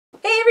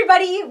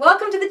everybody!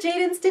 Welcome to the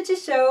Jayda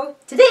InStitches show.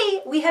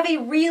 Today we have a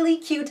really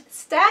cute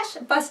stash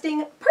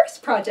busting purse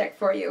project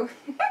for you.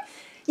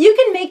 You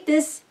can make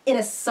this in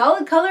a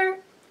solid color,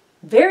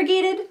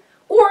 variegated,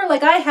 or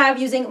like I have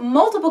using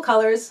multiple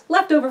colors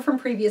left over from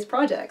previous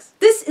projects.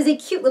 This is a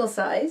cute little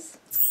size,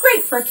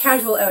 great for a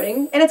casual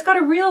outing, and it's got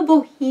a real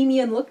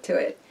bohemian look to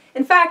it.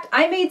 In fact,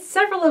 I made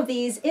several of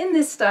these in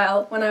this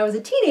style when I was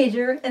a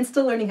teenager and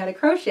still learning how to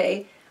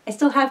crochet. I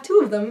still have two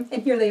of them,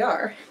 and here they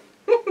are.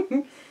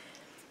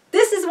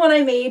 This is one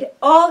I made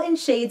all in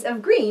shades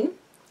of green,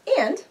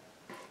 and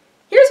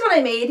here's one I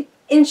made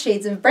in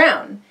shades of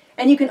brown.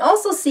 And you can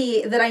also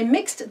see that I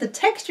mixed the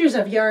textures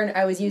of yarn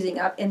I was using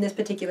up in this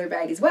particular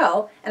bag as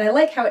well, and I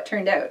like how it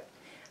turned out.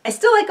 I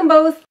still like them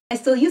both, I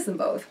still use them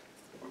both.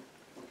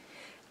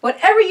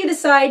 Whatever you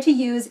decide to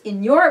use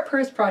in your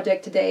purse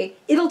project today,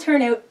 it'll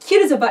turn out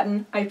cute as a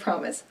button, I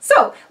promise.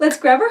 So let's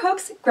grab our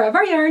hooks, grab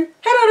our yarn,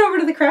 head on over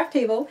to the craft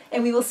table,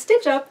 and we will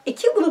stitch up a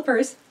cute little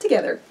purse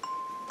together.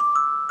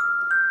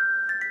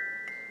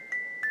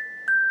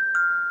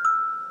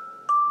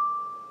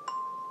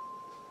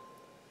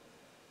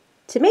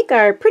 To make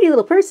our pretty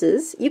little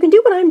purses, you can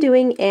do what I'm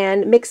doing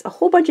and mix a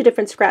whole bunch of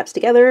different scraps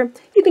together.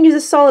 You can use a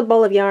solid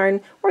ball of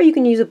yarn, or you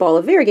can use a ball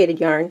of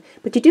variegated yarn,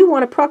 but you do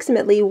want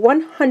approximately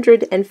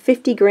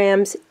 150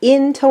 grams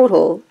in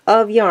total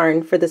of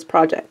yarn for this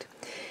project.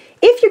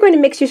 If you're going to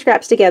mix your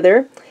scraps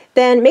together,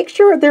 then make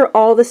sure they're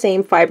all the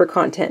same fiber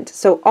content.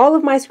 So all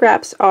of my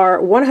scraps are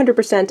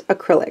 100%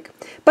 acrylic,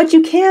 but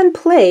you can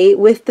play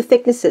with the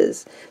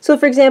thicknesses. So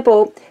for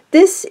example,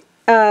 this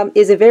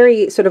is a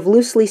very sort of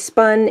loosely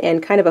spun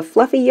and kind of a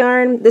fluffy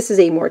yarn. This is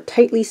a more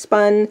tightly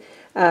spun,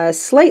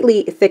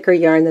 slightly thicker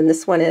yarn than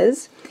this one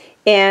is.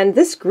 And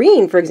this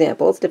green, for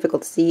example, it's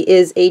difficult to see,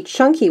 is a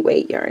chunky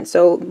weight yarn.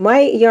 So my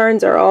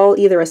yarns are all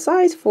either a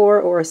size 4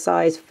 or a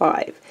size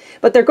 5.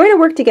 But they're going to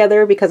work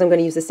together because I'm going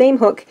to use the same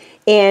hook,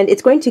 and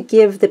it's going to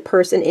give the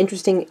purse an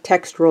interesting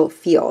textural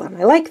feel. And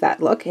I like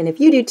that look, and if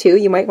you do too,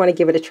 you might want to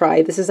give it a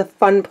try. This is a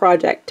fun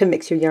project to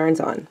mix your yarns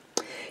on.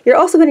 You're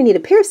also going to need a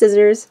pair of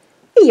scissors,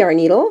 a yarn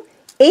needle,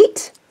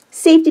 8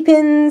 safety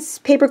pins,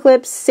 paper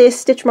clips,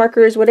 stitch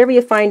markers, whatever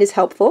you find is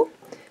helpful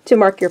to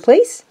mark your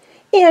place.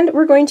 And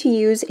we're going to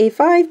use a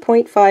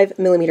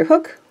 5.5mm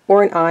hook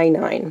or an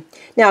I9.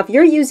 Now if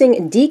you're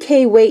using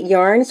DK weight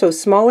yarn, so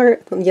smaller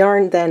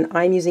yarn than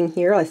I'm using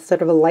here, a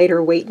sort of a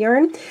lighter weight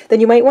yarn, then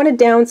you might want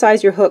to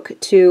downsize your hook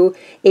to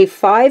a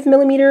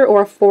 5mm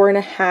or a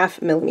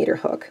 4.5mm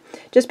hook,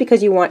 just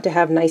because you want to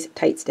have nice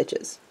tight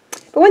stitches.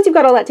 But once you've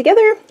got all that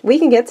together, we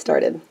can get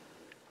started.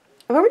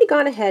 I've already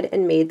gone ahead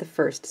and made the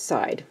first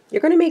side.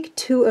 You're going to make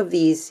 2 of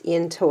these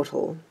in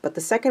total, but the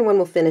second one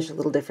will finish a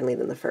little differently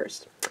than the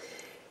first.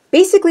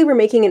 Basically, we're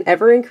making an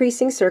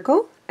ever-increasing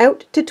circle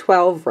out to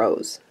 12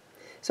 rows.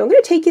 So I'm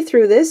going to take you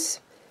through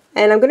this,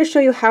 and I'm going to show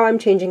you how I'm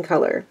changing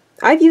color.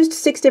 I've used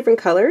 6 different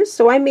colors,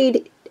 so I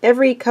made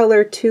every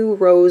color 2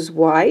 rows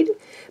wide.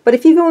 But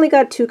if you've only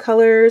got 2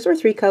 colors or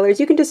 3 colors,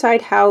 you can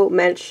decide how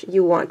much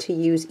you want to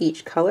use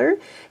each color.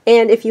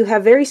 And if you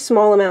have very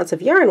small amounts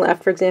of yarn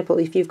left, for example,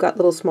 if you've got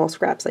little small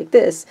scraps like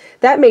this,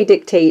 that may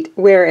dictate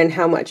where and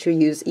how much you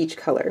use each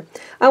color.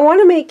 I want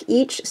to make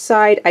each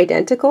side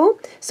identical,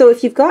 so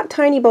if you've got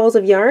tiny balls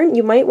of yarn,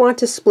 you might want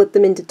to split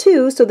them into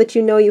 2 so that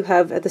you know you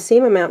have the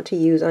same amount to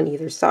use on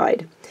either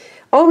side.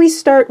 Always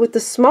start with the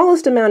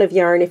smallest amount of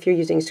yarn if you're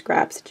using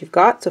scraps that you've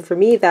got. So for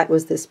me, that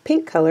was this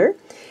pink color.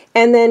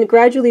 And then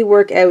gradually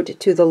work out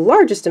to the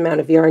largest amount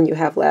of yarn you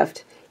have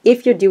left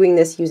if you're doing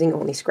this using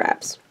only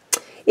scraps.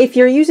 If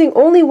you're using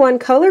only one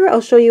color,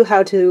 I'll show you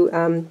how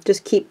to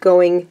just keep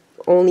going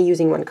only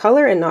using one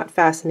color and not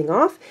fastening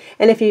off.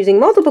 And if you're using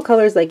multiple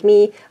colors like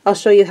me, I'll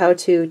show you how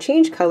to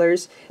change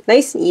colors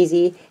nice and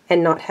easy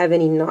and not have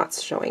any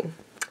knots showing.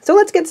 So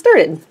let's get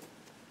started.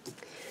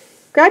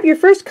 Grab your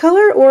first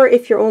color, or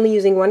if you're only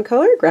using one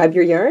color, grab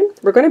your yarn.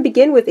 We're going to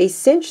begin with a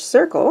cinch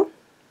circle.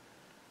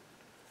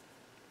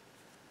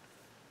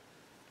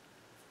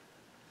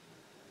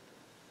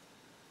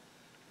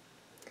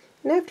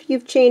 And after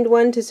you've chained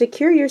 1 to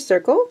secure your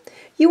circle,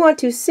 you want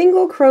to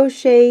single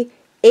crochet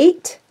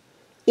 8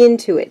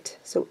 into it.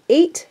 So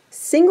 8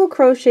 single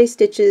crochet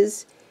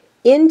stitches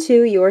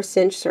into your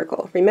cinch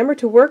circle. Remember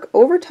to work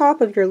over top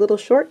of your little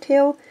short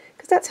tail,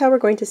 because that's how we're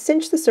going to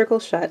cinch the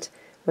circle shut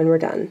when we're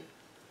done.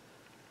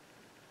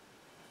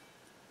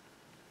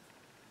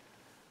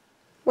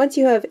 Once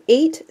you have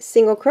 8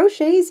 single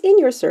crochets in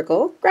your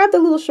circle, grab the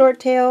little short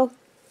tail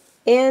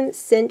and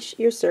cinch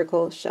your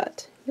circle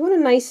shut. You want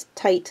a nice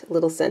tight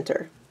little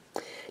center.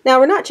 Now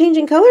we're not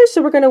changing colors,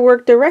 so we're going to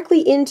work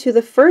directly into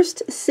the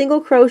first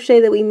single crochet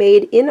that we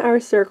made in our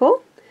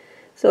circle.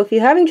 So if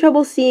you're having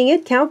trouble seeing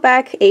it, count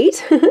back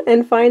 8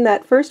 and find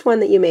that first one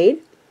that you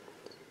made.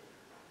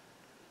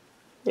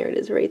 There it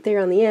is right there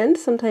on the end.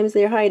 Sometimes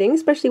they're hiding,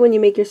 especially when you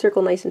make your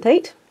circle nice and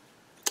tight.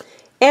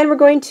 And we're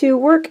going to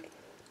work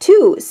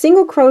 2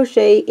 single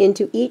crochet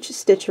into each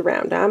stitch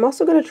around. Now I'm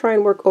also going to try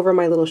and work over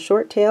my little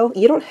short tail.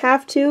 You don't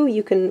have to,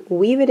 you can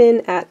weave it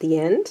in at the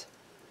end.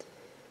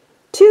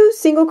 2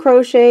 single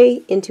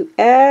crochet into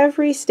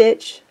every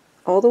stitch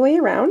all the way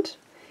around,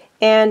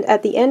 and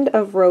at the end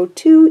of row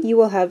 2 you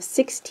will have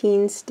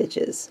 16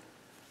 stitches.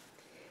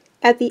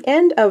 At the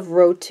end of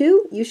row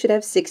 2 you should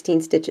have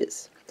 16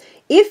 stitches.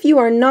 If you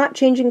are not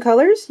changing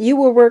colors, you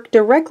will work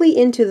directly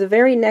into the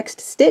very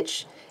next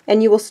stitch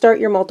and you will start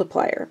your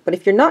multiplier. But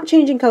if you're not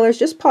changing colors,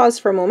 just pause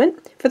for a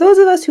moment. For those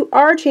of us who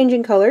are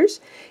changing colors,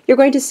 you're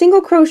going to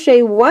single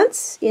crochet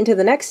once into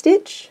the next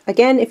stitch.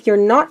 Again, if you're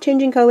not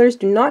changing colors,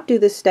 do not do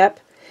this step.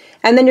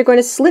 And then you're going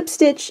to slip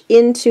stitch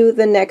into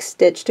the next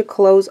stitch to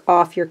close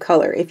off your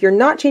color. If you're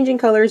not changing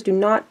colors, do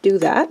not do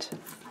that.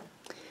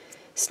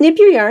 Snip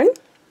your yarn,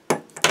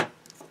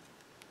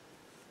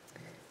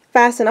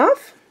 fasten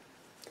off,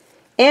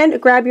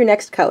 and grab your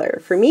next color.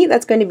 For me,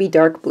 that's going to be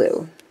dark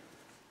blue.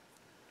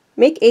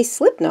 Make a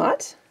slip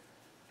knot,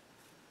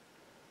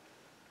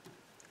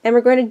 and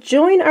we're going to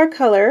join our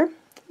color.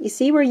 You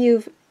see where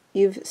you've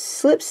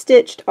slip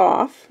stitched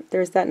off,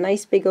 there's that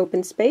nice big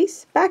open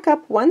space. Back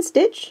up one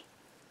stitch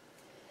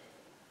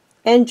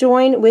and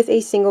join with a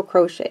single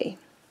crochet.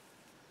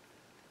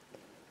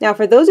 Now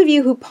for those of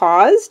you who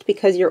paused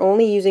because you're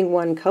only using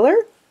one color,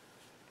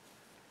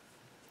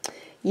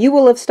 you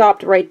will have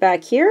stopped right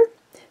back here.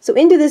 So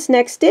into this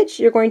next stitch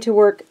you're going to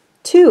work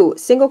 2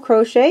 single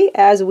crochet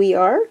as we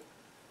are.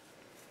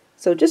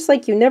 So just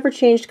like you never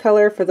changed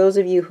color, for those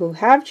of you who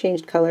have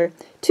changed color,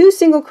 2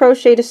 single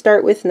crochet to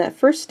start with in that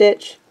first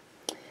stitch,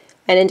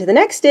 and into the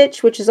next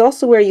stitch, which is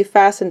also where you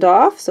fastened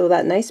off, so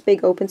that nice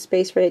big open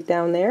space right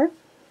down there,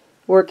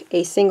 work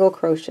a single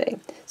crochet.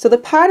 So the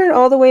pattern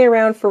all the way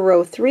around for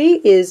row 3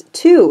 is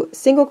 2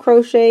 single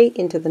crochet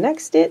into the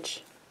next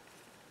stitch,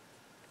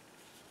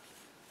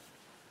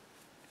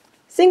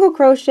 single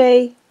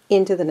crochet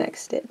into the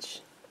next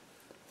stitch.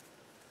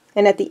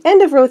 And at the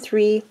end of row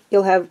 3,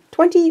 you'll have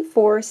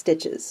 24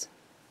 stitches.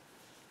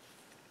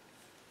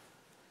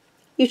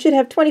 You should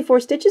have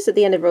 24 stitches at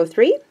the end of row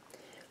 3.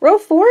 Row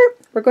 4,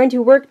 we're going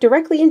to work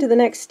directly into the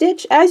next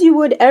stitch, as you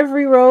would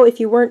every row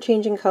if you weren't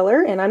changing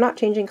color, and I'm not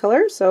changing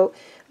color, so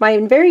my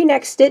very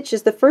next stitch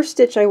is the first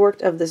stitch I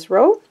worked of this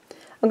row.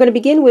 I'm going to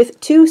begin with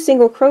 2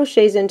 single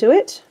crochets into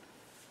it,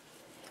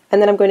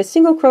 and then I'm going to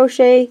single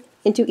crochet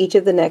into each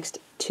of the next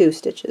 2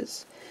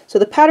 stitches. So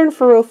the pattern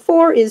for row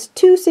 4 is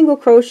 2 single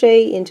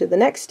crochet into the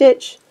next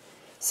stitch,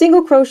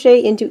 single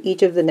crochet into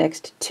each of the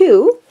next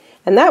 2,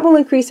 and that will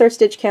increase our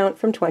stitch count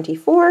from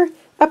 24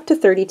 up to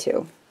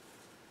 32.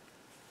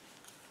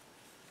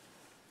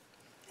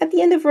 At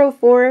the end of row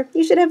 4,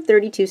 you should have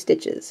 32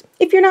 stitches.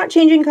 If you're not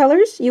changing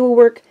colors, you will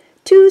work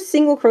 2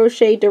 single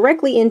crochet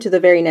directly into the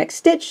very next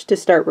stitch to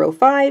start row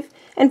 5,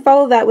 and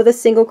follow that with a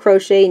single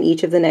crochet in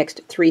each of the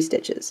next 3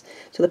 stitches.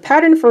 So the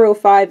pattern for row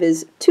 5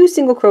 is 2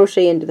 single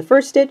crochet into the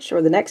first stitch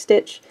or the next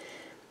stitch,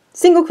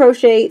 single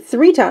crochet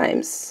 3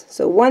 times,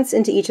 so once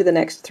into each of the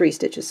next 3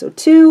 stitches. So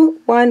 2,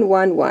 1,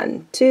 1,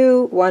 1,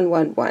 2, 1,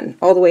 1, 1,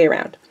 all the way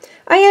around.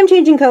 I am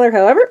changing color,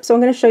 however, so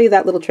I'm going to show you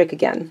that little trick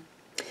again.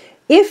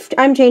 If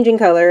I'm changing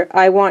color,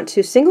 I want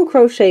to single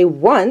crochet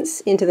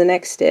once into the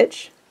next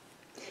stitch,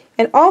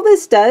 and all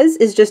this does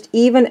is just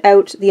even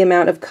out the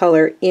amount of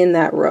color in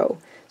that row.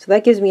 So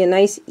that gives me a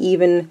nice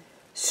even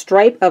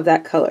stripe of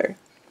that color.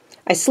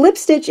 I slip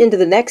stitch into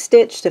the next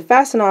stitch to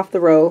fasten off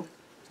the row,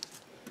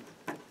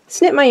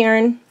 snip my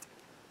yarn,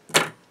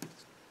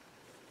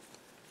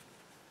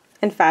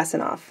 and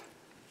fasten off.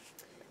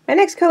 My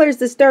next color is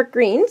this dark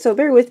green, so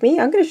bear with me.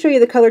 I'm going to show you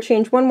the color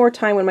change one more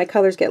time when my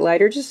colors get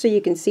lighter, just so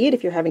you can see it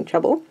if you're having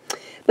trouble.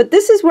 But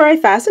this is where I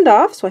fastened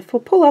off, so if I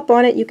pull up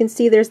on it, you can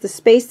see there's the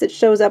space that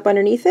shows up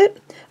underneath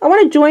it. I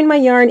want to join my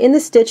yarn in the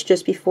stitch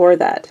just before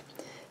that.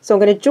 So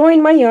I'm going to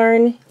join my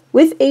yarn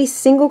with a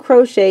single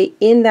crochet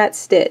in that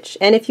stitch.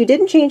 And if you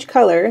didn't change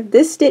color,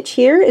 this stitch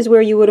here is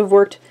where you would have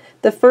worked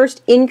the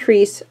first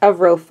increase of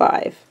row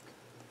 5.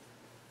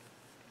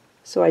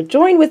 So I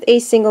join with a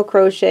single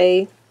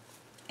crochet,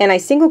 and I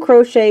single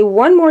crochet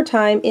one more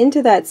time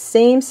into that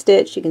same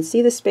stitch. You can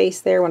see the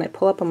space there when I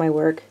pull up on my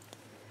work.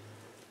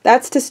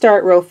 That's to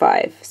start row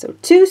 5. So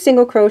 2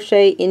 single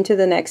crochet into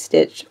the next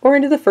stitch, or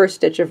into the first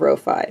stitch of row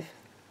 5.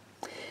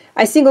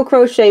 I single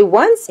crochet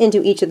once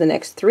into each of the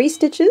next 3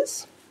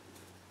 stitches.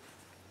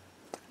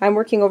 I'm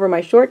working over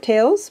my short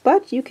tails,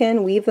 but you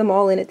can weave them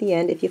all in at the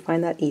end if you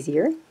find that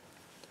easier.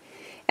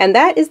 And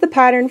that is the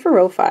pattern for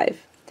row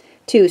 5.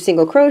 2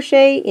 single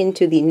crochet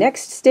into the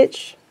next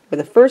stitch, or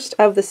the first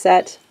of the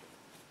set,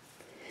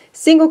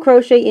 single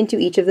crochet into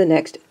each of the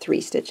next 3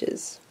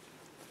 stitches.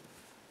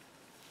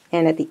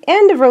 And at the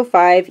end of row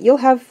 5, you'll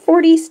have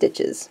 40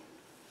 stitches.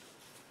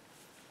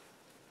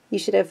 You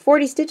should have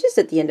 40 stitches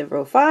at the end of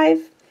row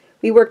 5.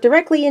 We work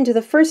directly into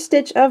the first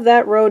stitch of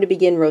that row to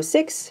begin row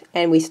 6,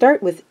 and we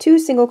start with 2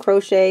 single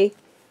crochet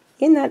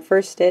in that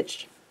first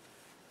stitch.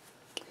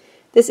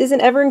 This is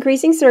an ever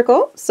increasing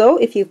circle, so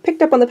if you've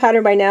picked up on the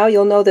pattern by now,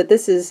 you'll know that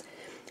this is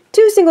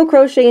 2 single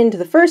crochet into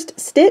the first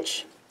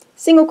stitch,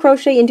 single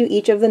crochet into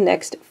each of the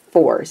next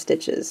 4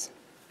 stitches.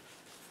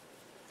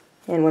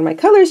 And when my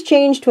colors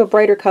change to a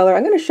brighter color,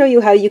 I'm going to show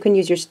you how you can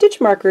use your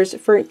stitch markers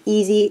for an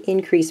easy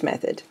increase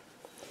method.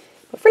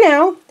 But for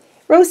now,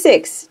 row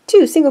 6,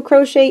 2 single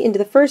crochet into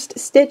the first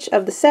stitch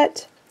of the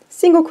set,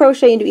 single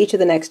crochet into each of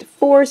the next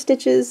 4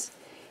 stitches,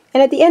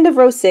 and at the end of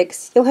row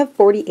 6 you'll have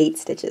 48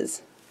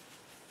 stitches.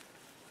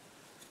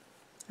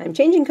 I'm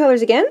changing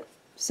colors again,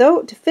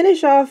 so to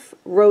finish off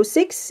row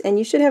 6, and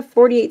you should have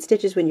 48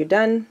 stitches when you're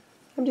done,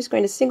 I'm just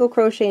going to single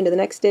crochet into the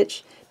next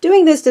stitch.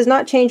 Doing this does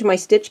not change my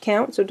stitch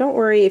count, so don't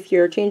worry if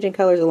you're changing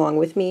colors along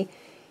with me.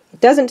 It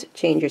doesn't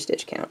change your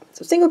stitch count.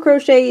 So single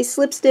crochet,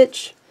 slip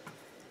stitch,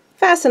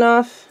 fasten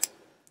off,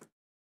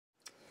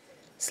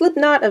 slip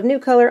knot of new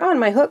color on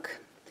my hook,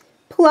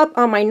 pull up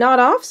on my knot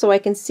off so I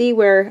can see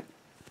where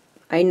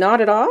I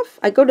knotted off.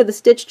 I go to the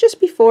stitch just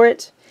before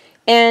it,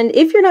 and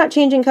if you're not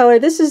changing color,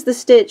 this is the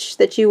stitch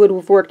that you would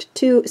have worked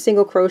 2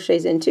 single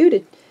crochets into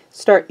to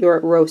start your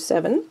row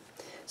 7.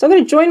 So I'm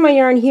going to join my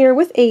yarn here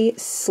with a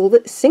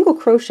single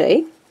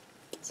crochet.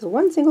 So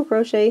 1 single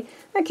crochet,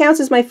 that counts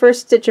as my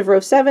first stitch of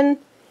row 7.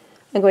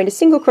 I'm going to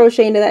single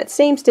crochet into that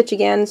same stitch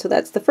again, so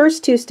that's the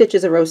first 2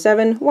 stitches of row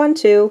 7, 1,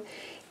 2,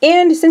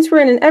 and since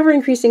we're in an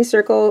ever-increasing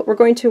circle, we're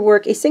going to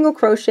work a single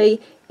crochet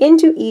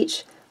into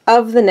each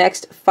of the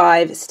next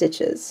 5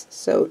 stitches.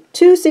 So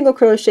 2 single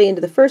crochet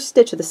into the first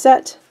stitch of the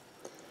set,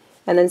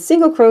 and then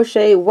single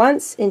crochet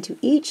once into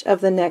each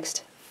of the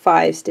next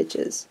 5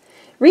 stitches.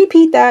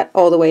 Repeat that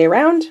all the way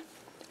around,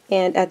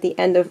 and at the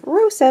end of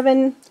row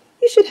 7,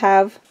 you should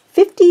have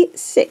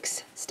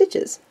 56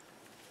 stitches.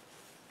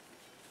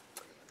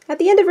 At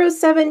the end of row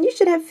 7, you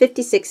should have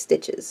 56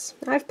 stitches.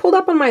 I've pulled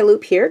up on my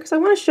loop here because I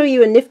want to show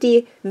you a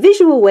nifty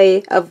visual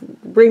way of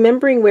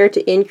remembering where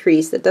to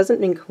increase that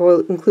doesn't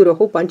include a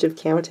whole bunch of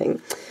counting.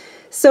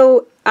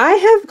 So I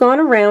have gone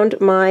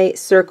around my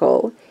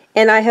circle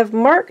and I have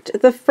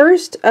marked the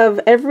first of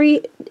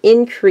every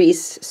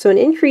increase. So an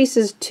increase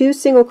is 2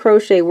 single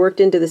crochet worked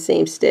into the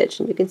same stitch,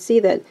 and you can see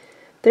that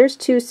there's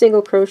 2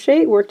 single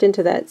crochet worked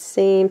into that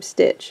same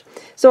stitch.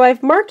 So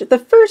I've marked the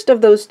first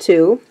of those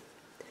 2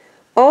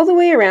 all the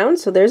way around,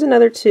 so there's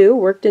another 2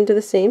 worked into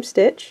the same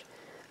stitch.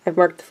 I've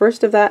marked the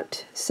first of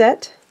that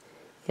set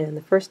and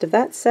the first of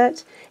that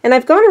set, and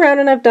I've gone around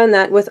and I've done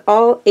that with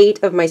all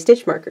 8 of my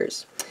stitch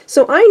markers.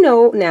 So I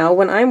know now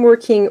when I'm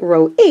working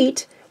row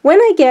 8, when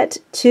I get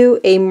to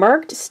a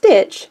marked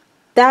stitch,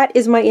 that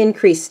is my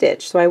increase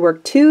stitch. So I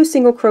work 2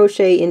 single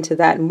crochet into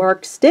that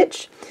marked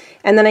stitch,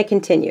 and then I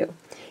continue.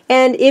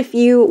 And if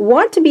you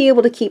want to be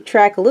able to keep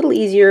track a little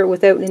easier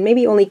without, and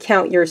maybe only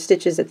count your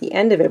stitches at the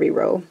end of every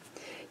row,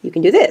 you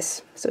can do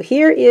this. So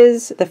here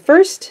is the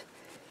first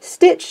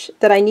stitch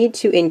that I need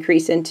to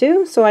increase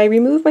into. So I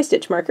remove my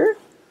stitch marker,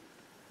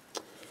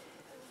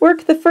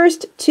 work the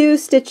first 2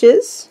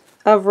 stitches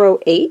of row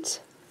 8,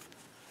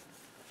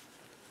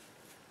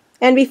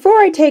 and before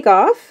I take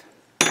off,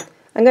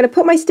 I'm going to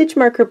put my stitch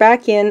marker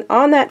back in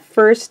on that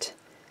first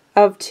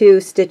of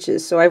 2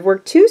 stitches. So I've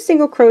worked 2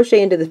 single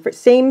crochet into the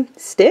same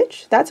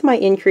stitch. That's my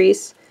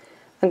increase.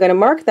 I'm going to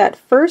mark that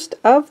first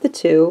of the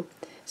 2,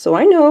 so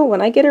I know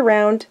when I get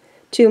around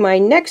to my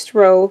next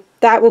row,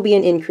 that will be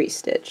an increase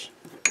stitch.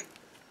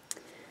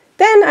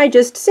 Then I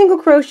just single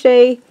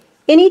crochet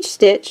in each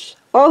stitch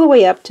all the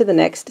way up to the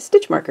next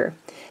stitch marker.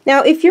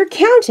 Now if you're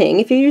counting,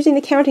 if you're using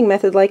the counting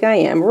method like I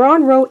am, we're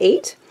on row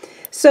 8,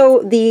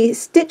 so the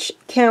stitch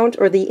count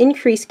or the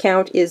increase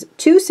count is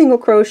 2 single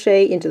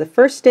crochet into the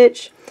first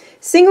stitch,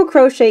 single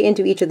crochet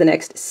into each of the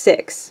next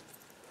 6.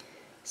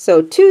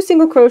 So 2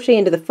 single crochet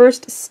into the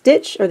first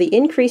stitch or the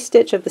increase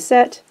stitch of the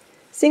set,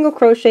 single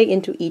crochet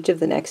into each of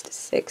the next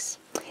 6.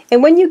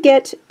 And when you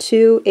get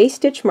to a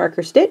stitch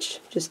marker stitch,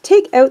 just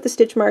take out the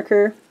stitch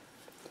marker,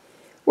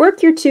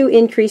 work your 2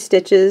 increase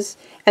stitches,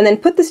 and then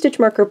put the stitch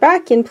marker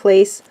back in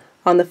place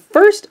on the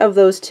first of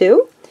those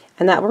 2,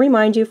 and that will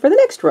remind you for the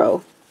next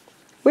row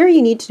where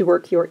you need to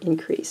work your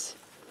increase.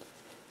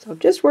 So I've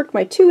just worked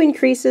my 2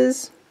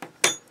 increases,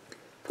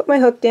 put my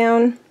hook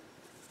down,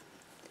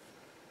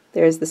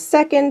 there's the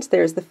second,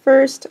 there's the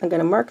first. I'm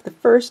going to mark the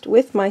first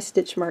with my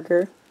stitch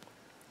marker.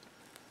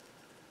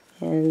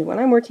 And when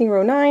I'm working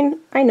row 9,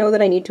 I know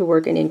that I need to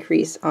work an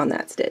increase on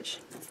that stitch.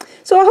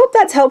 So I hope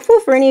that's helpful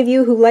for any of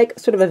you who like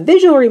sort of a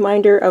visual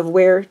reminder of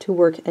where to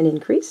work an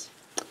increase.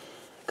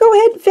 Go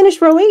ahead,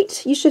 finish row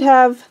 8. You should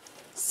have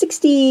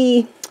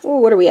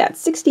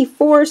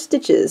 64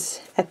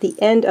 stitches at the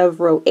end of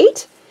row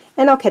 8,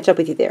 and I'll catch up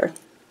with you there.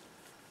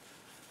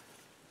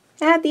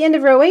 At the end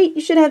of row 8,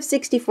 you should have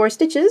 64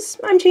 stitches.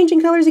 I'm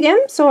changing colors again,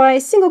 so I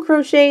single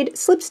crocheted,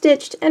 slip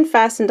stitched, and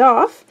fastened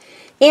off.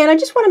 And I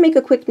just want to make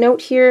a quick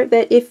note here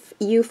that if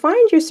you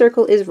find your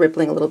circle is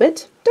rippling a little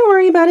bit, don't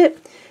worry about it.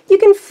 You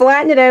can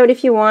flatten it out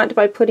if you want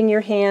by putting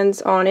your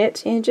hands on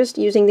it and just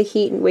using the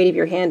heat and weight of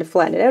your hand to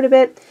flatten it out a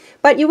bit.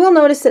 But you will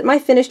notice that my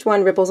finished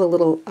one ripples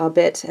a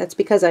bit. That's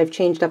because I've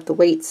changed up the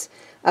weights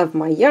of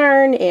my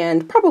yarn,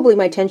 and probably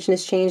my tension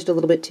has changed a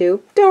little bit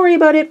too. Don't worry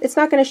about it, it's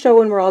not going to show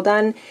when we're all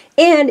done.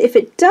 And if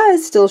it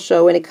does still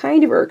show and it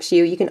kind of irks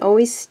you, you can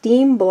always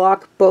steam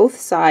block both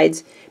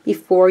sides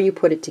before you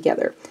put it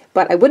together.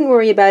 But I wouldn't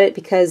worry about it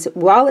because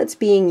while it's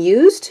being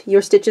used,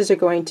 your stitches are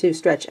going to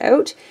stretch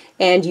out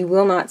and you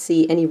will not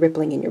see any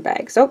rippling in your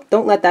bag. So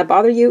don't let that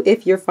bother you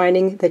if you're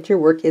finding that your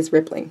work is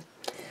rippling.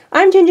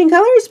 I'm changing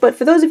colors, but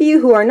for those of you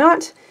who are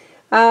not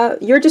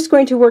you're just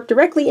going to work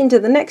directly into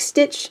the next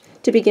stitch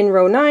to begin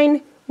row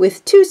 9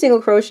 with 2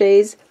 single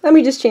crochets. Let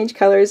me just change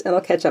colors and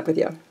I'll catch up with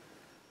you.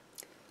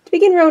 To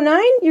begin row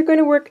 9, you're going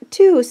to work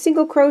 2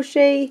 single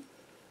crochet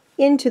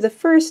into the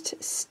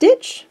first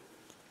stitch,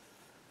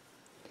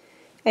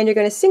 and you're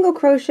going to single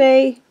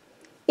crochet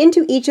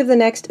into each of the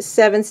next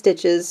 7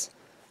 stitches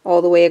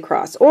all the way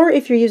across. Or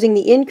if you're using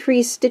the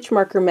increase stitch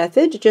marker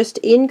method, just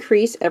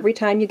increase every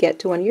time you get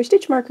to one of your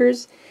stitch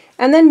markers,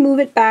 and then move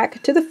it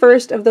back to the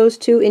first of those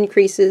 2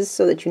 increases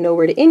so that you know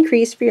where to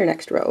increase for your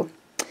next row.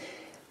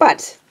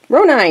 But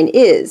row 9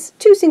 is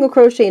 2 single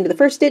crochet into the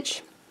first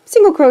stitch,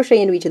 single crochet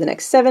into each of the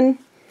next 7,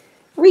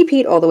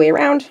 repeat all the way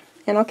around,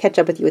 and I'll catch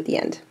up with you at the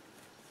end.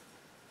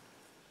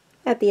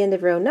 At the end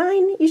of row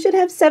 9, you should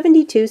have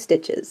 72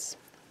 stitches.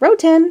 Row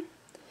 10,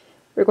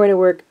 we're going to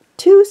work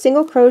 2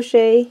 single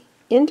crochet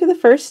into the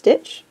first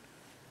stitch,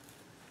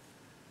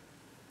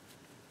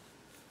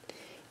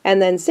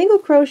 and then single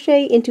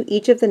crochet into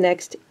each of the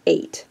next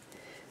 8.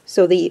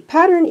 So the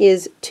pattern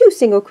is 2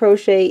 single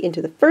crochet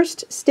into the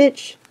first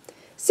stitch,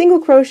 single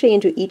crochet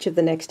into each of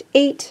the next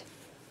 8,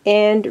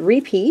 and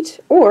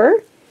repeat,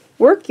 or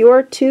work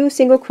your 2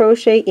 single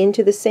crochet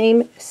into the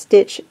same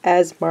stitch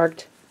as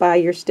marked by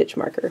your stitch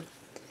marker.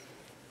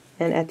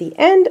 And at the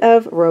end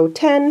of row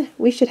 10,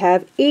 we should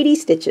have 80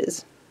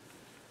 stitches.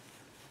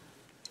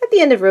 At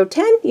the end of row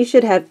 10, you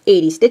should have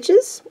 80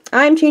 stitches.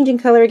 I'm changing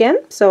color again,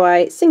 so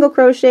I single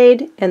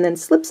crocheted and then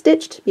slip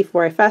stitched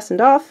before I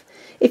fastened off.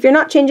 If you're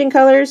not changing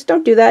colors,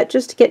 don't do that,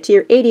 just get to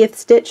your 80th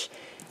stitch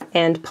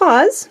and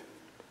pause.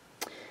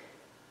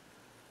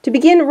 To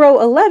begin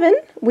row 11,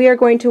 we are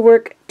going to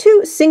work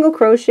 2 single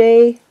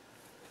crochet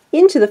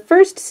into the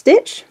first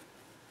stitch,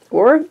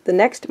 or the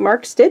next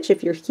marked stitch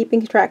if you're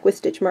keeping track with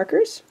stitch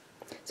markers.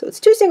 So it's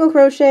 2 single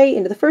crochet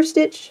into the first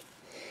stitch,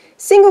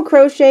 single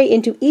crochet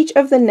into each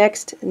of the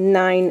next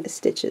 9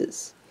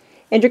 stitches.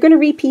 And you're going to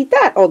repeat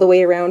that all the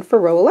way around for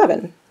row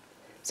 11.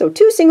 So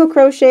 2 single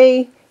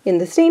crochet in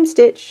the same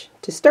stitch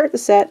to start the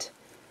set,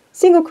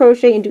 single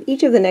crochet into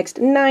each of the next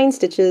 9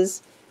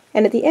 stitches,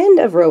 and at the end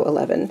of row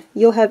 11,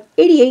 you'll have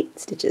 88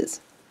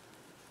 stitches.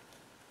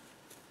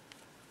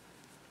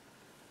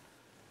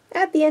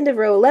 At the end of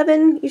row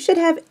 11, you should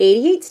have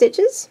 88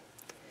 stitches.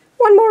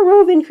 One more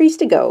row of increase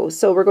to go,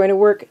 so we're going to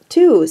work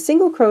 2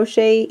 single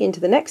crochet into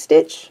the next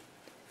stitch,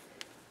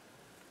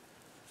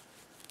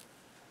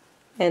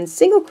 and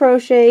single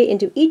crochet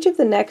into each of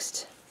the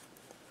next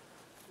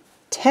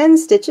 10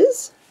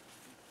 stitches.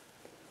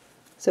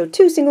 So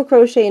 2 single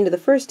crochet into the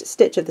first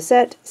stitch of the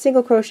set,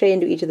 single crochet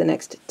into each of the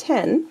next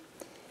 10.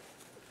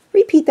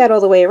 Repeat that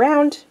all the way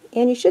around,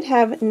 and you should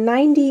have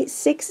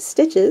 96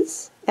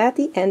 stitches at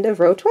the end of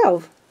row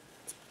 12.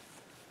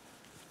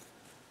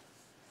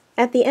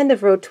 At the end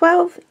of row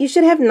 12, you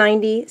should have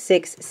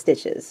 96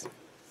 stitches.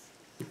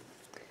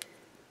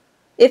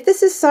 If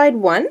this is side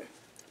 1,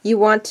 you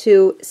want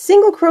to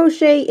single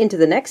crochet into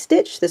the next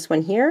stitch, this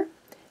one here,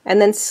 and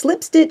then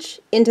slip stitch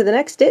into the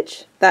next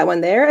stitch, that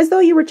one there, as though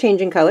you were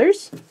changing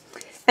colors,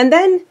 and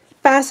then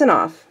fasten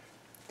off.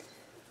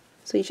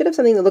 So you should have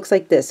something that looks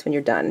like this when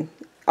you're done.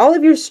 All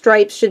of your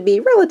stripes should be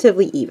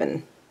relatively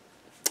even.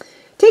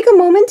 Take a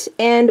moment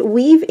and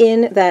weave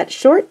in that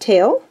short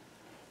tail,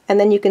 and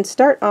then you can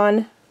start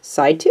on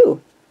side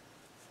 2.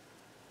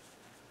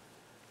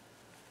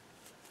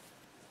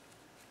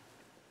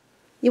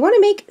 You want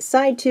to make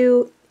side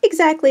 2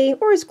 exactly,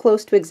 or as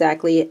close to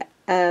exactly,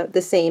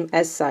 the same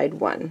as side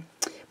 1.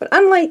 But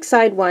unlike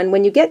side 1,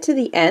 when you get to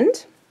the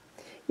end,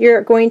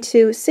 you're going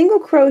to single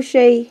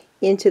crochet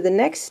into the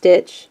next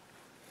stitch,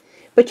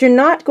 but you're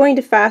not going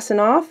to fasten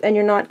off and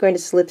you're not going to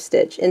slip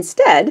stitch.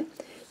 Instead,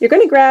 you're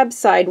going to grab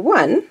side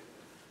 1,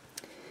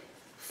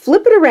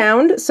 flip it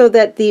around so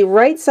that the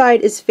right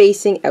side is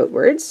facing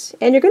outwards,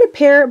 and you're going to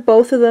pair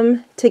both of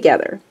them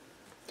together.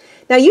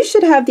 Now you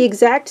should have the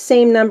exact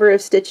same number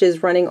of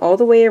stitches running all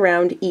the way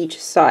around each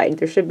side.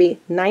 There should be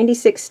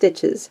 96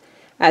 stitches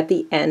at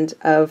the end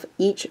of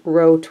each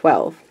row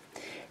 12.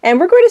 And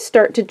we're going to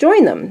start to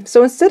join them.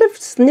 So instead of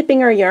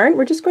snipping our yarn,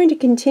 we're just going to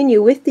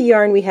continue with the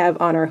yarn we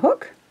have on our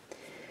hook.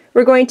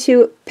 We're going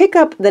to pick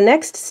up the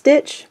next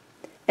stitch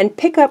and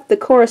pick up the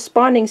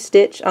corresponding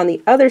stitch on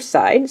the other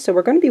side. So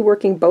we're going to be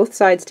working both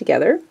sides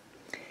together.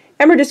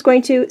 And we're just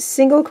going to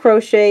single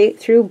crochet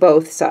through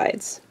both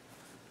sides.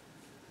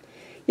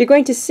 You're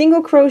going to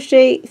single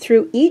crochet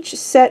through each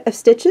set of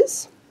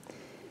stitches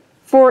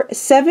for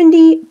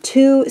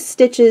 72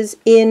 stitches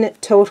in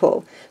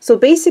total. So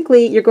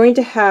basically you're going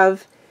to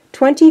have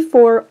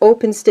 24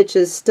 open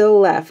stitches still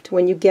left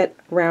when you get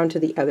around to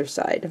the other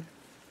side.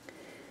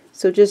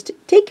 So just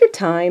take your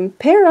time,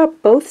 pair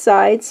up both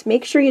sides,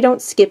 make sure you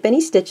don't skip any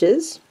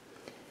stitches.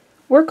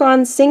 Work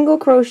on single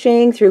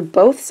crocheting through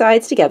both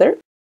sides together.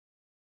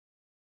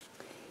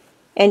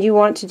 And you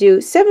want to do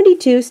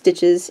 72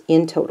 stitches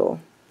in total.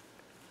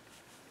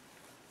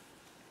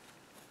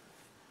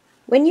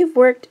 When you've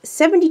worked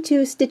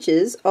 72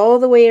 stitches all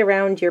the way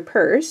around your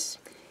purse,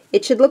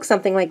 it should look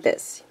something like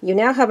this. You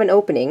now have an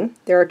opening.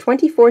 There are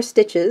 24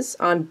 stitches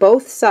on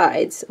both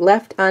sides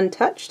left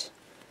untouched.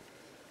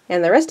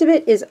 and the rest of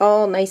it is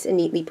all nice and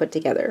neatly put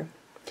together.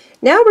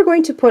 Now we're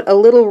going to put a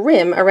little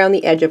rim around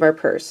the edge of our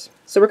purse.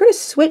 So we're going to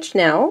switch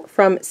now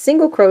from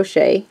single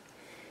crochet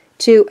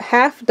to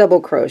half double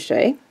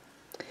crochet.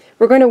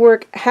 We're going to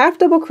work half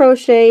double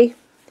crochet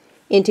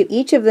into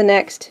each of the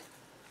next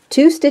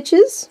 2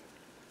 stitches,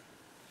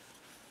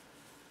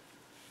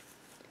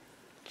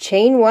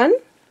 chain 1,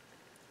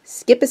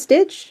 skip a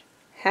stitch,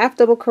 half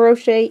double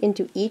crochet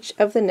into each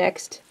of the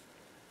next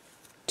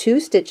 2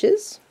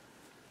 stitches,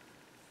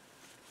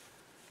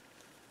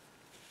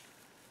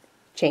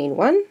 chain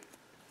 1,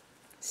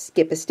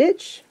 skip a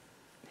stitch,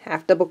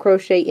 half double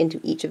crochet into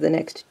each of the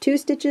next 2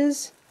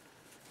 stitches,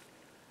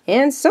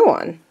 and so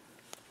on.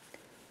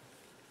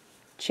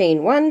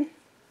 Chain 1,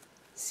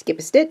 skip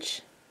a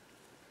stitch,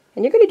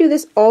 and you're going to do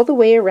this all the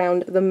way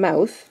around the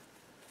mouth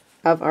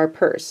of our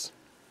purse.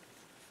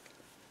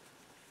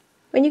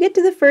 When you get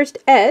to the first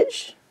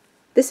edge,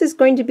 this is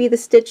going to be the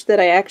stitch that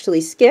I actually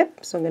skip,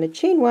 so I'm going to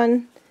chain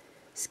 1,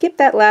 skip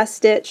that last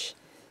stitch,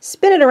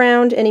 spin it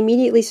around, and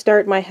immediately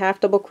start my half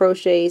double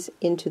crochets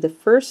into the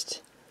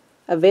first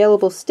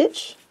available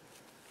stitch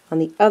on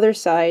the other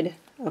side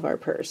of our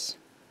purse.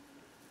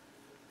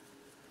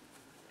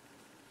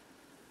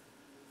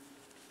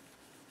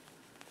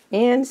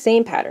 And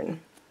same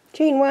pattern.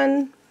 Chain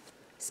 1,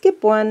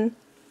 skip 1,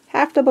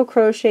 half double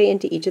crochet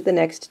into each of the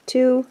next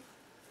 2,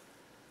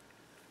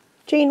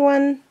 chain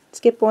 1,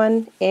 skip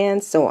 1,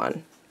 and so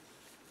on.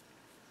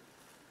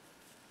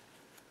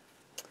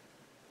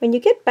 When you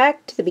get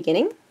back to the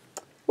beginning,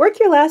 work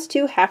your last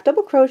 2 half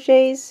double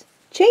crochets,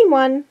 chain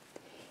 1,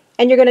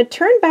 and you're going to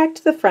turn back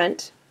to the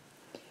front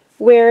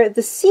where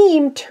the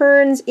seam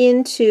turns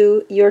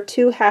into your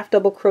 2 half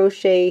double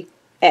crochet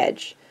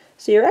edge.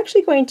 So you're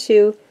actually going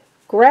to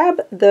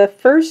grab the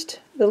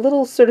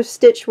little sort of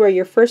stitch where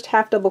your first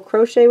half double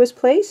crochet was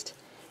placed,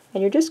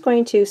 and you're just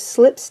going to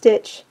slip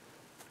stitch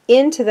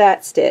into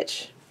that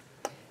stitch.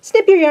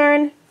 Snip your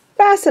yarn,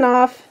 fasten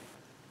off,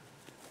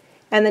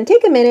 and then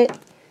take a minute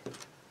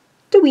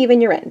to weave in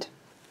your end.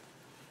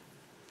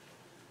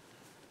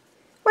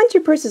 Once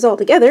your purse is all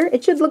together,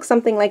 it should look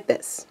something like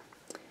this.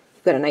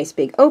 You've got a nice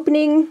big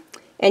opening,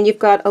 and you've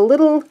got a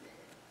little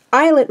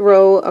eyelet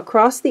row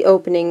across the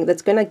opening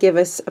that's going to give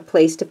us a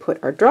place to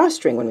put our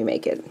drawstring when we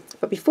make it.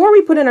 But before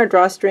we put in our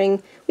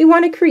drawstring, we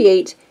want to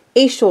create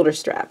a shoulder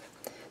strap.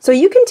 So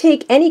you can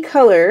take any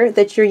color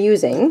that you're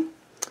using,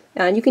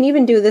 and you can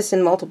even do this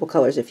in multiple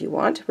colors if you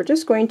want. We're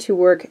just going to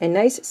work a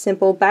nice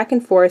simple back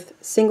and forth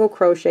single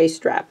crochet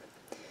strap.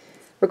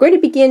 We're going to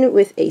begin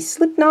with a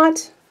slip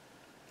knot.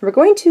 We're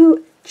going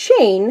to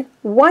chain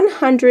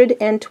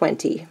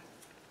 120.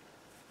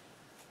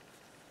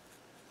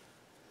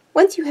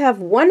 Once you have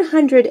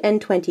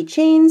 120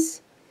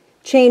 chains,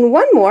 chain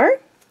 1 more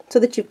so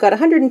that you've got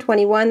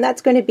 121.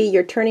 That's going to be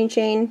your turning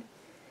chain.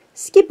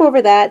 Skip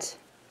over that,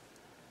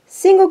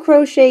 single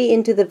crochet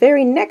into the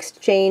very next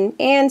chain,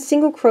 and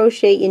single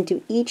crochet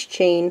into each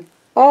chain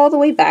all the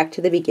way back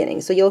to the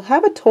beginning. So you'll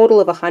have a total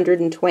of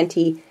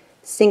 120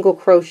 single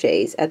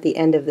crochets at the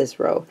end of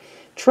this row.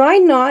 Try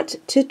not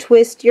to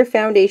twist your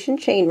foundation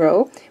chain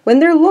row. When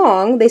they're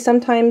long, they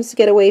sometimes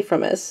get away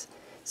from us.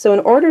 So in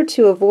order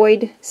to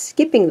avoid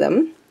skipping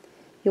them,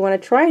 you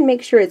want to try and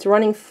make sure it's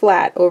running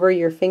flat over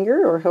your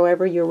finger or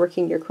however you're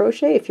working your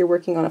crochet. If you're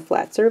working on a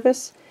flat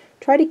surface,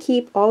 try to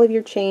keep all of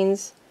your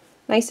chains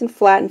nice and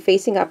flat and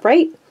facing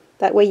upright.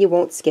 That way you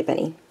won't skip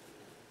any.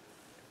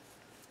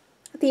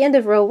 At the end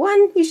of row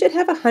 1, you should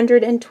have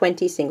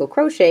 120 single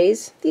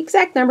crochets. The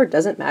exact number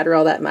doesn't matter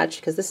all that much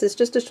because this is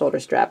just a shoulder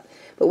strap.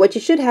 But what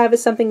you should have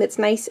is something that's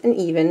nice and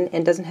even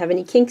and doesn't have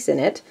any kinks in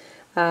it.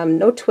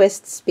 No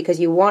twists, because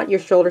you want your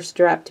shoulder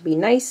strap to be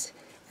nice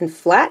and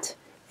flat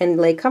and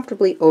lay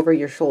comfortably over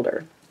your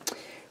shoulder.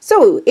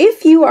 So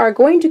if you are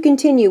going to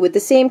continue with the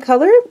same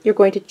color, you're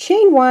going to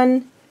chain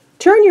 1,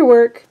 turn your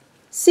work,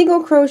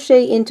 single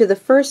crochet into the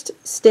first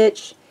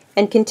stitch,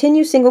 and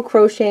continue single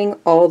crocheting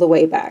all the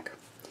way back.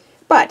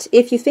 But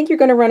if you think you're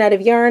going to run out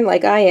of yarn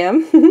like I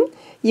am,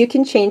 you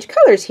can change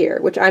colors here,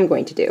 which I'm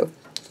going to do.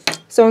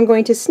 So I'm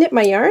going to snip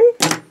my yarn,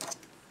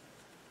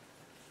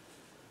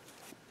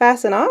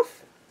 fasten off,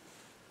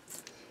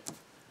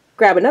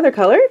 grab another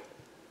color,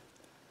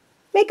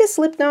 make a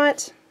slip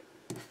knot,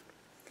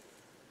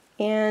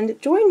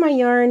 and join my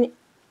yarn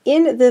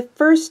in the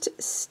first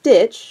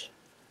stitch.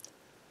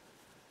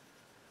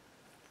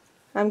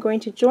 I'm going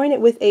to join it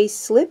with a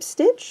slip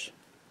stitch,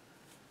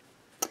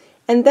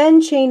 and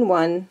then chain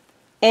 1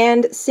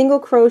 and single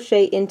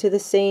crochet into the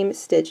same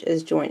stitch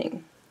as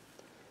joining.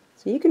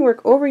 So you can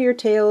work over your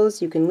tails,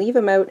 you can leave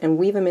them out and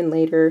weave them in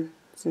later.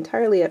 It's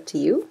entirely up to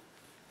you.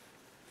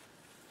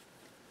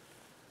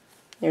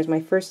 There's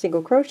my first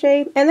single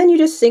crochet, and then you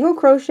just single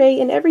crochet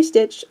in every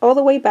stitch all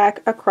the way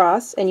back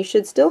across, and you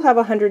should still have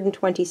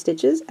 120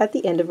 stitches at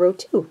the end of row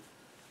 2.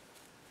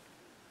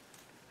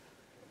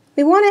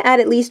 We want to add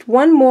at least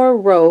one more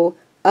row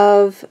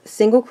of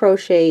single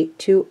crochet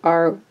to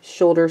our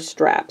shoulder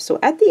strap. So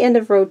at the end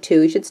of row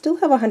 2, you should still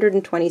have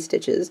 120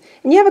 stitches,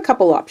 and you have a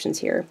couple options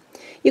here.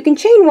 You can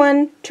chain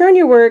one, turn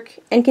your work,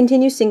 and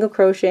continue single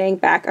crocheting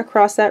back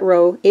across that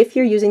row if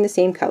you're using the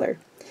same color.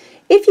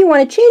 If you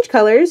want to change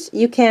colors,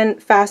 you can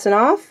fasten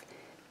off,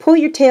 pull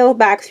your tail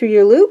back through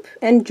your loop,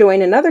 and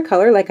join another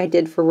color like I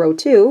did for row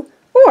 2,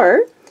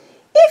 or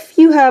if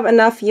you have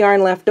enough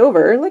yarn left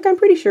over, like I'm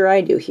pretty sure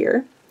I do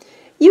here,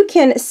 you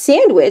can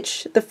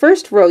sandwich the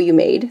first row you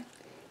made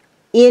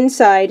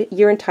inside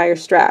your entire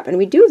strap. And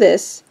we do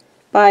this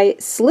by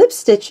slip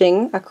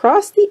stitching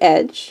across the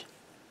edge,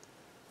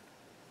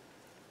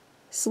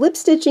 slip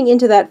stitching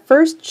into that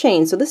first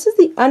chain. So this is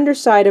the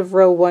underside of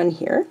row 1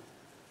 here.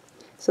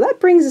 So that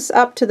brings us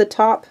up to the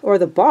top, or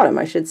the bottom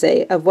I should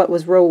say, of what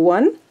was row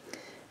 1.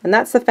 And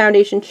that's the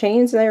foundation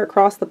chains there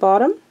across the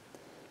bottom.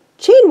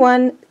 Chain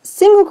 1,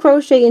 single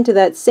crochet into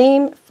that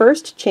same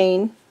first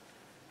chain,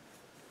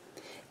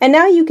 and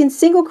now you can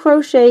single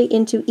crochet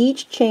into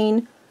each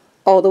chain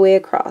all the way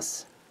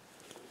across.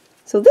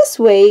 So this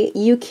way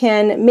you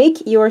can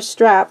make your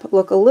strap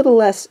look a little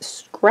less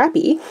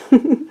scrappy.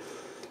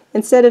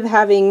 Instead of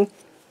having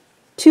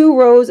 2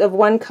 rows of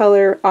one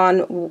color on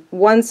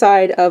one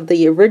side of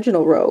the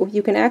original row,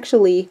 you can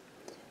actually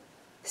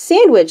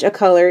sandwich a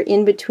color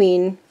in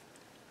between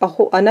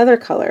another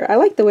color. I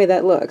like the way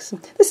that looks.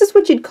 This is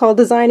what you'd call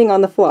designing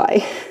on the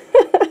fly.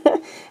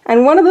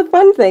 And one of the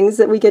fun things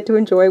that we get to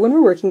enjoy when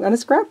we're working on a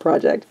scrap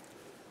project.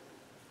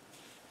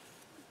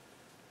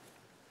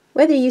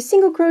 Whether you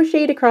single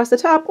crocheted across the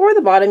top or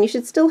the bottom, you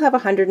should still have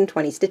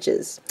 120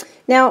 stitches.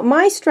 Now,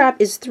 my strap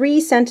is 3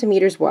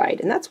 centimeters wide,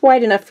 and that's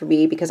wide enough for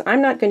me because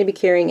I'm not going to be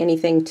carrying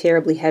anything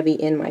terribly heavy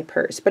in my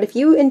purse. But if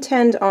you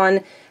intend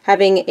on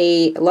having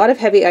a lot of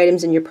heavy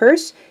items in your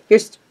purse, your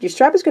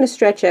strap is going to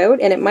stretch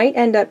out and it might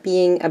end up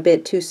being a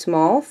bit too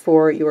small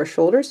for your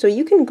shoulder. So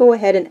you can go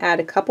ahead and add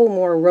a couple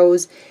more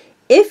rows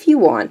if you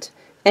want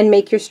and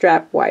make your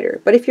strap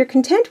wider. But if you're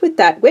content with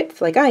that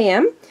width, like I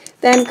am,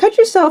 then cut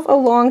yourself a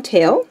long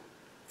tail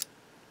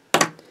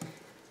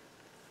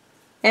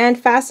and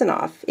fasten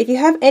off. If you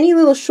have any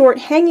little short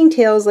hanging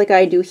tails like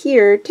I do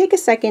here, take a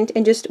second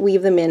and just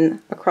weave them in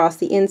across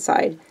the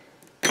inside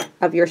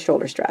of your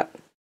shoulder strap.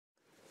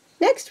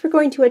 Next, we're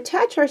going to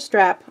attach our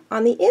strap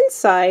on the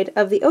inside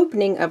of the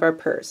opening of our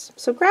purse.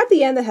 So grab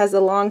the end that has the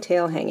long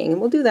tail hanging,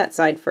 and we'll do that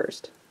side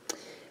first.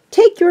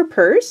 Take your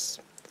purse,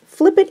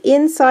 flip it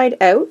inside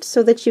out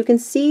so that you can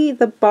see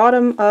the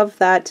bottom of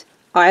that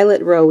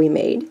eyelet row we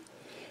made,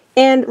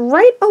 and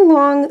right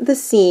along the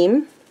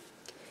seam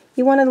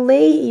you want to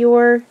lay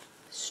your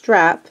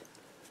strap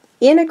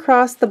in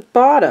across the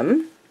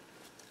bottom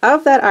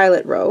of that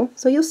eyelet row,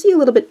 so you'll see a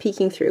little bit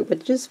peeking through,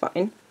 which is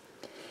fine.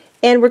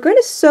 And we're going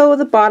to sew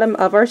the bottom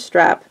of our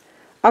strap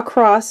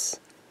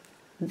across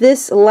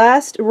this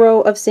last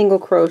row of single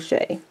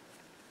crochet.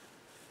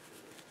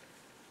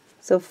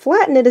 So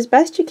flatten it as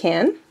best you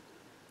can.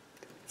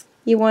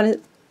 You want to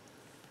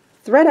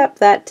thread up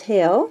that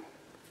tail,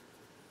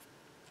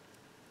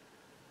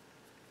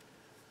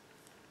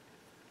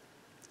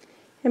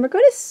 and we're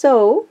going to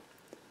sew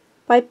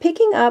by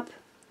picking up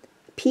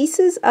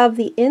pieces of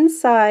the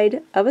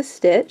inside of a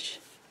stitch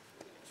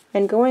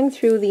and going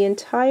through the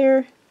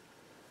entire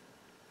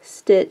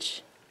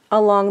stitch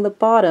along the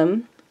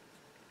bottom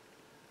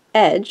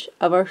edge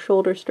of our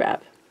shoulder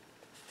strap.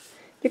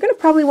 You're going to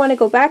probably want to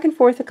go back and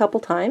forth a couple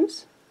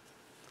times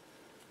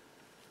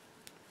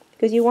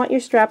because you want your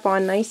strap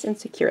on nice and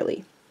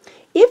securely.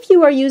 If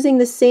you are using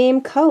the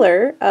same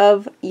color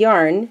of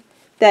yarn,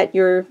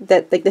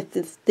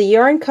 the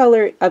yarn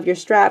color of your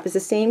strap is the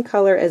same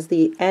color as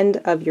the end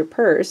of your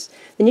purse,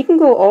 then you can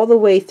go all the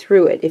way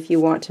through it if you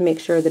want to make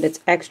sure that it's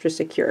extra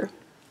secure.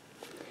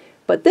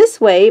 But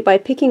this way, by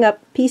picking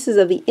up pieces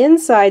of the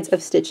insides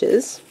of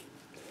stitches,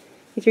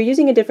 if you're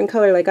using a different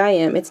color like I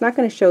am, it's not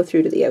going to show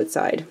through to the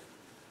outside.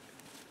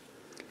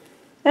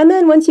 And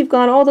then once you've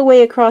gone all the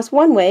way across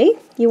one way,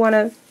 you want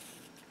to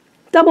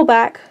double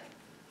back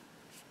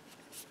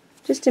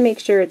just to make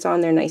sure it's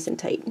on there nice and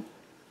tight.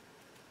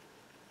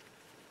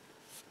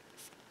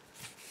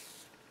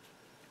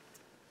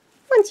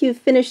 Once you've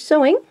finished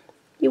sewing,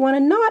 you want to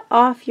knot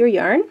off your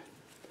yarn.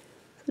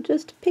 So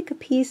just pick a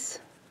piece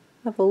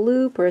of a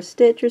loop or a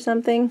stitch or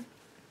something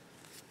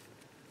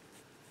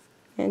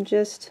and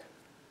just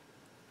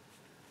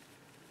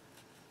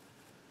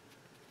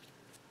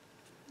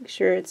make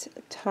sure it's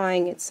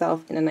tying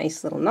itself in a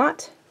nice little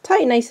knot.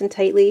 Tie it nice and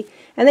tightly,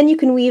 and then you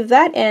can weave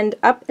that end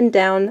up and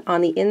down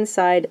on the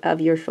inside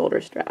of your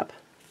shoulder strap.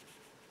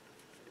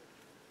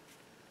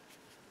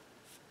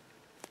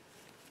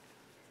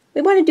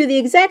 We want to do the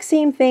exact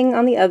same thing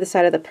on the other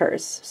side of the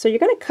purse. So you're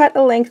going to cut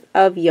a length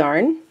of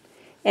yarn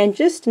and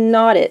just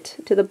knot it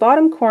to the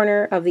bottom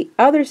corner of the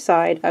other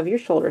side of your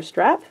shoulder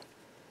strap.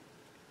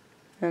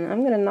 And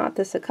I'm going to knot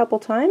this a couple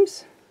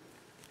times.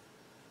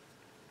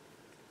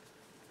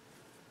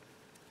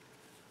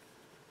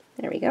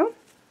 There we go.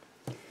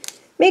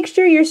 Make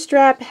sure your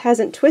strap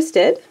hasn't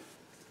twisted.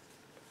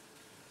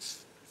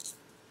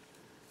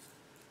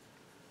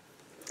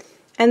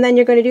 And then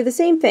you're going to do the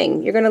same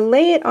thing. You're going to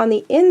lay it on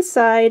the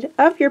inside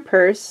of your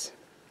purse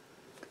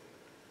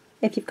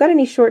If you've got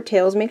any short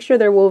tails, make sure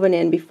they're woven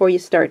in before you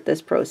start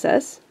this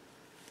process.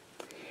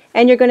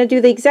 And you're going to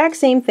do the exact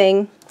same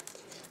thing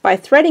by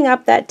threading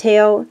up that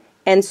tail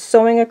and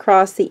sewing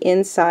across the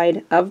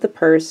inside of the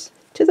purse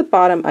to the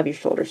bottom of your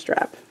shoulder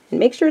strap. And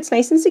make sure it's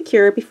nice and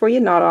secure before you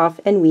knot off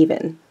and weave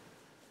in.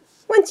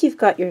 Once you've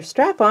got your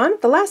strap on,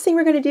 the last thing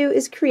we're going to do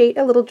is create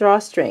a little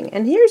drawstring.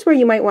 And here's where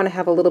you might want to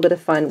have a little bit of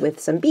fun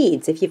with some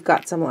beads if you've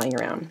got some lying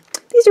around.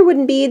 These are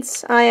wooden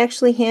beads. I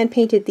actually hand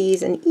painted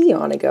these an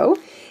eon ago,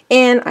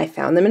 and I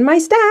found them in my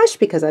stash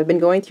because I've been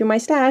going through my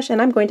stash,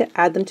 and I'm going to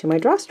add them to my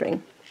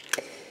drawstring.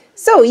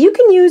 So you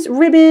can use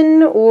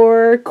ribbon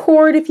or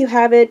cord if you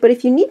have it, but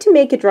if you need to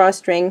make a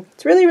drawstring,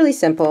 it's really, really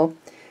simple.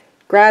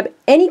 Grab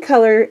any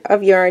color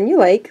of yarn you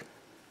like,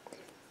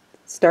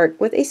 start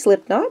with a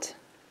slip knot,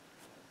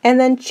 and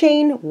then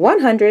chain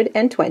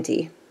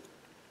 120.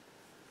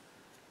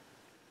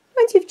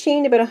 Once you've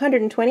chained about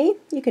 120,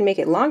 you can make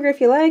it longer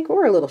if you like,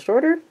 or a little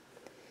shorter.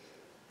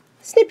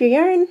 Snip your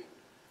yarn,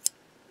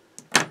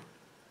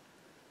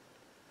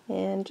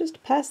 and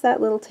just pass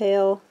that little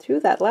tail through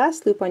that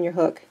last loop on your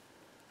hook,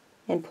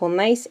 and pull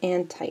nice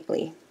and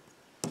tightly.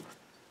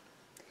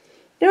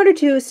 In order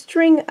to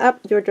string up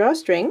your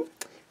drawstring,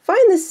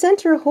 find the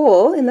center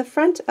hole in the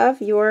front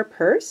of your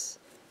purse,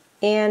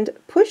 and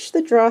push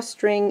the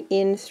drawstring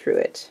in through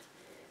it.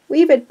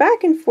 Weave it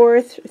back and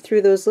forth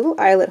through those little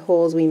eyelet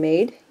holes we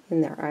made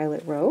in our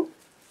eyelet row,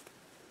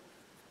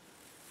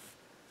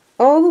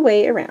 all the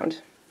way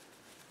around.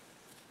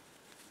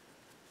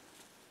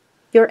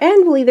 Your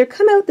end will either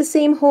come out the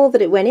same hole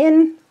that it went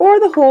in, or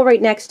the hole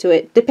right next to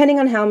it, depending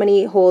on how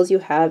many holes you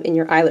have in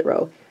your eyelet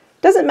row.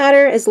 Doesn't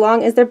matter as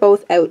long as they're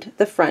both out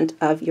the front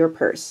of your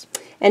purse.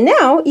 And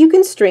now you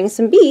can string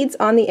some beads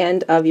on the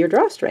end of your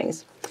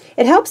drawstrings.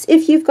 It helps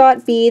if you've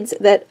got beads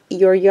that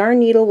your yarn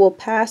needle will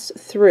pass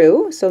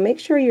through, so make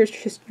sure you're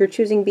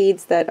choosing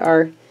beads that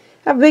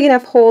have a big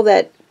enough hole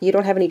that you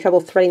don't have any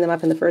trouble threading them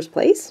up in the first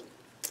place.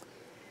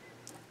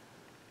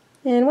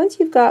 And once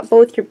you've got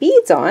both your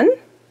beads on,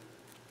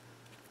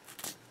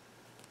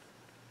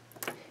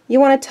 you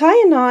want to tie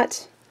a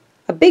knot,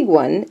 a big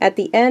one, at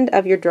the end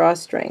of your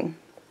drawstring.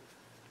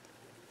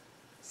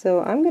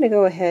 So I'm going to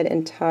go ahead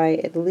and tie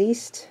at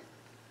least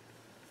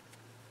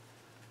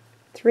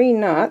 3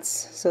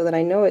 knots so that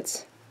I know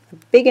it's a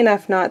big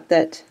enough knot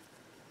that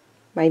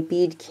my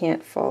bead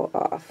can't fall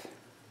off.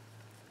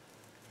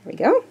 There we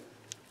go.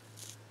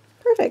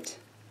 Perfect.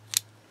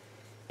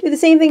 Do the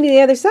same thing to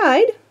the other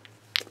side,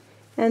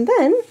 and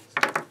then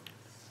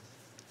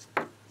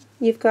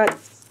you've got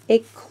a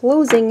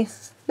closing,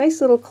 nice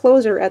little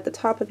closer at the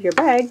top of your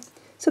bag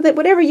so that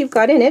whatever you've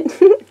got in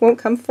it won't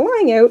come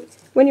flying out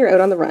when you're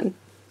out on the run.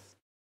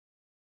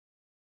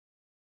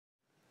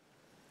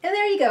 And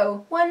there you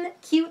go, one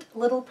cute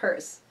little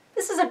purse.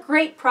 This is a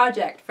great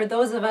project for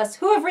those of us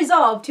who have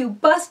resolved to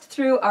bust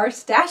through our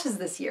stashes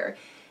this year.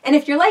 And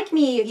if you're like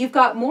me, you've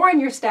got more in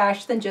your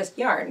stash than just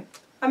yarn.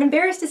 I'm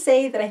embarrassed to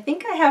say that I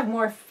think I have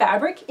more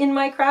fabric in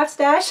my craft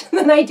stash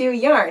than I do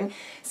yarn.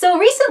 So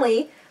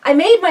recently, I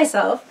made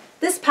myself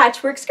this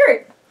patchwork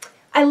skirt.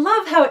 I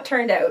love how it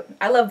turned out.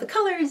 I love the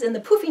colors and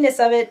the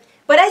poofiness of it,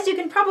 but as you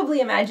can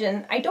probably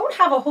imagine, I don't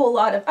have a whole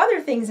lot of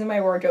other things in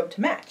my wardrobe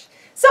to match.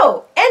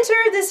 So enter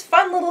this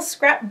fun little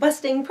scrap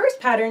busting purse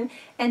pattern,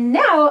 and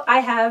now I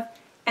have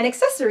an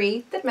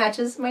accessory that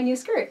matches my new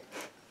skirt.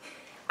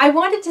 I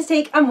wanted to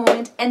take a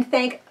moment and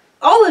thank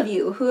all of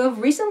you who have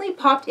recently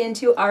popped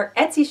into our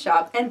Etsy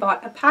shop and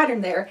bought a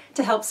pattern there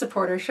to help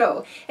support our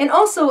show. And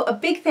also a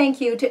big thank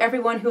you to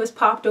everyone who has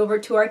popped over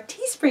to our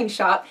Teespring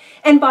shop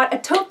and bought a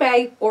tote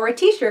bag or a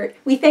t-shirt.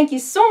 We thank you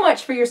so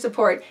much for your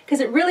support because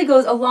it really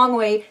goes a long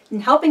way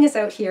in helping us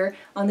out here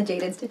on the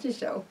Jayda InStitches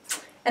show.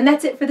 And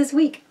that's it for this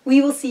week.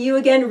 We will see you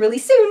again really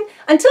soon.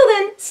 Until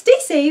then, stay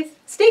safe,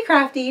 stay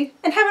crafty,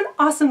 and have an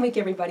awesome week,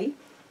 everybody.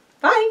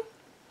 Bye!